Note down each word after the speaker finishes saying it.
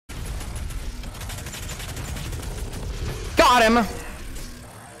Got him.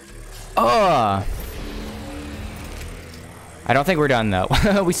 Oh. I don't think we're done, though.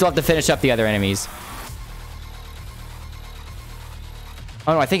 We still have to finish up the other enemies.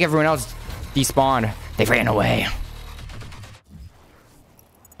 Oh, no, I think everyone else despawned. They ran away.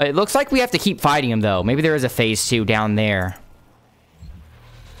 It looks like we have to keep fighting him, though. Maybe there is a phase 2 down there.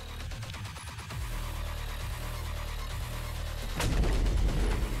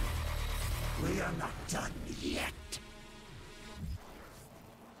 We are not done yet.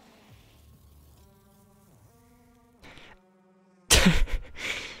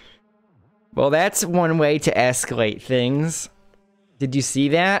 Well, that's one way to escalate things. Did you see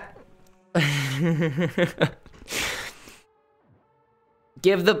that?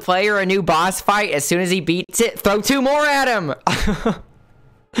 Give the player a new boss fight as soon as he beats it. Throw 2 more at him.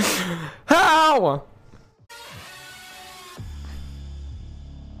 How?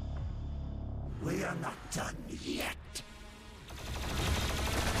 We are not done yet.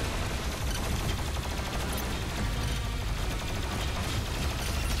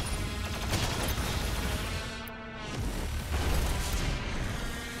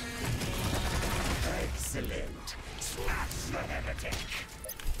 Excellent. Smash the heretic.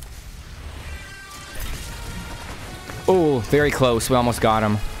 Oh, very close. We almost got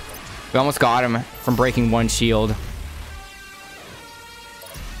him. We almost got him from breaking 1 shield. I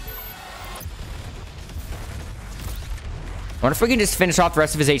wonder if we can just finish off the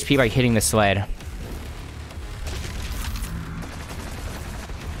rest of his HP by hitting the sled.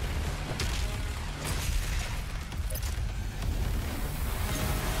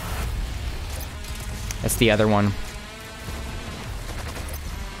 That's the other one.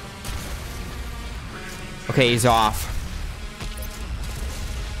 Okay, he's off.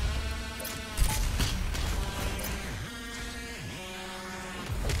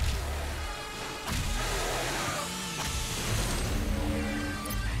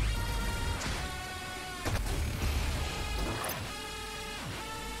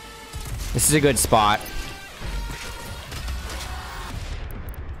 This is a good spot.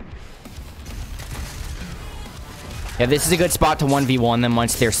 Yeah, this is a good spot to 1v1 them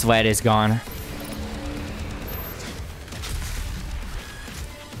once their sled is gone.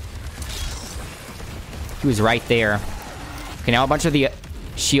 He was right there. Okay, now a bunch of the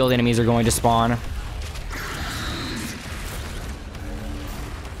shield enemies are going to spawn.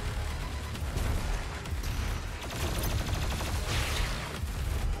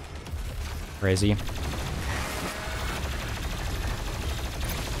 Where is he?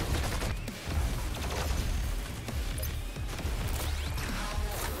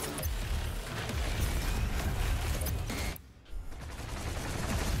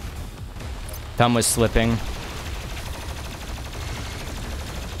 Thumb was slipping.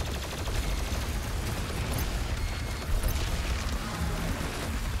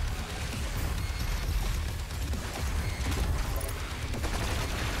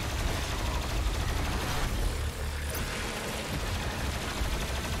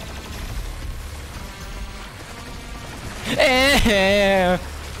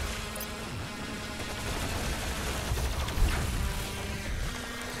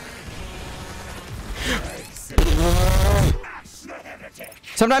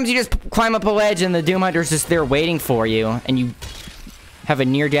 Sometimes you just climb up a ledge and the Doom Hunter's just there waiting for you, and you have a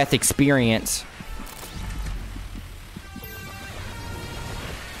near-death experience.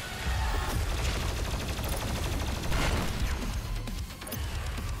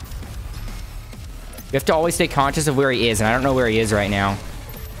 You have to always stay conscious of where he is, and I don't know where he is right now.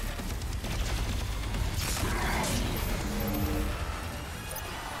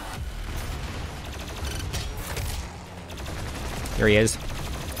 There he is.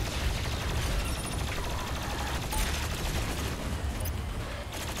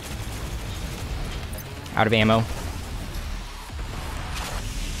 Out of ammo.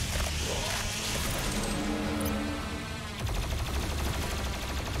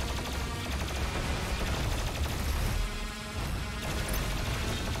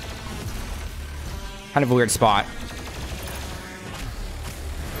 Kind of a weird spot.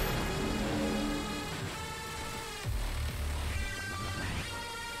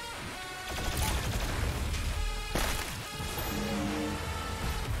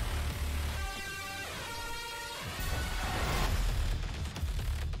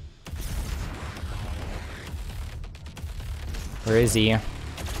 Where is he? Out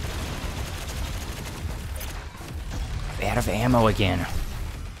of ammo again.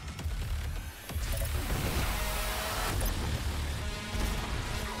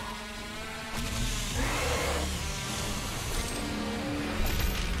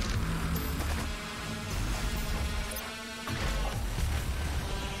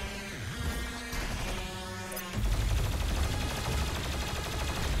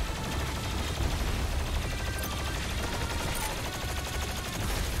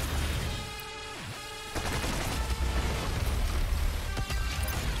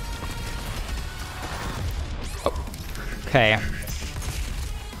 Okay.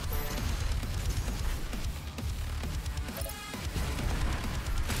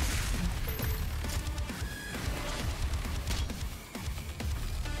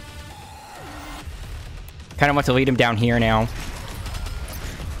 Kind of want to lead him down here now.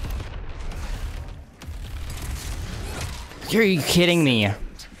 Are you kidding me?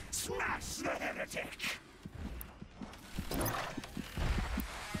 Smash the heretic.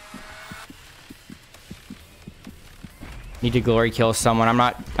 Need to glory kill someone.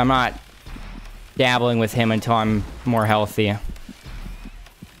 I'm not dabbling with him until I'm more healthy.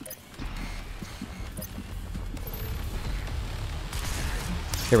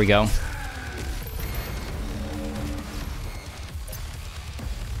 Here we go.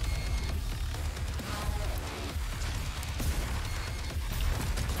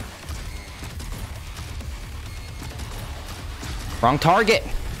 Wrong target.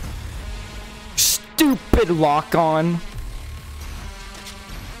 Stupid lock on.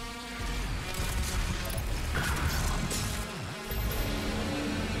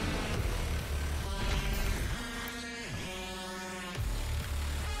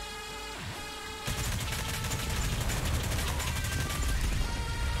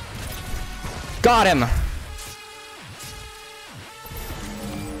 Got him.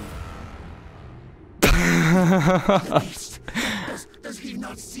 Does he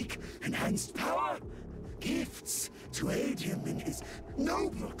not seek enhanced power? Gifts to aid him in his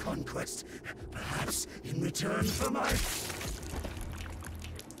noble conquest, perhaps in return for my...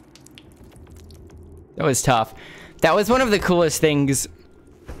 That was tough. That was one of the coolest things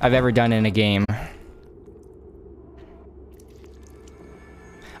I've ever done in a game.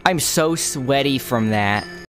 I'm so sweaty from that.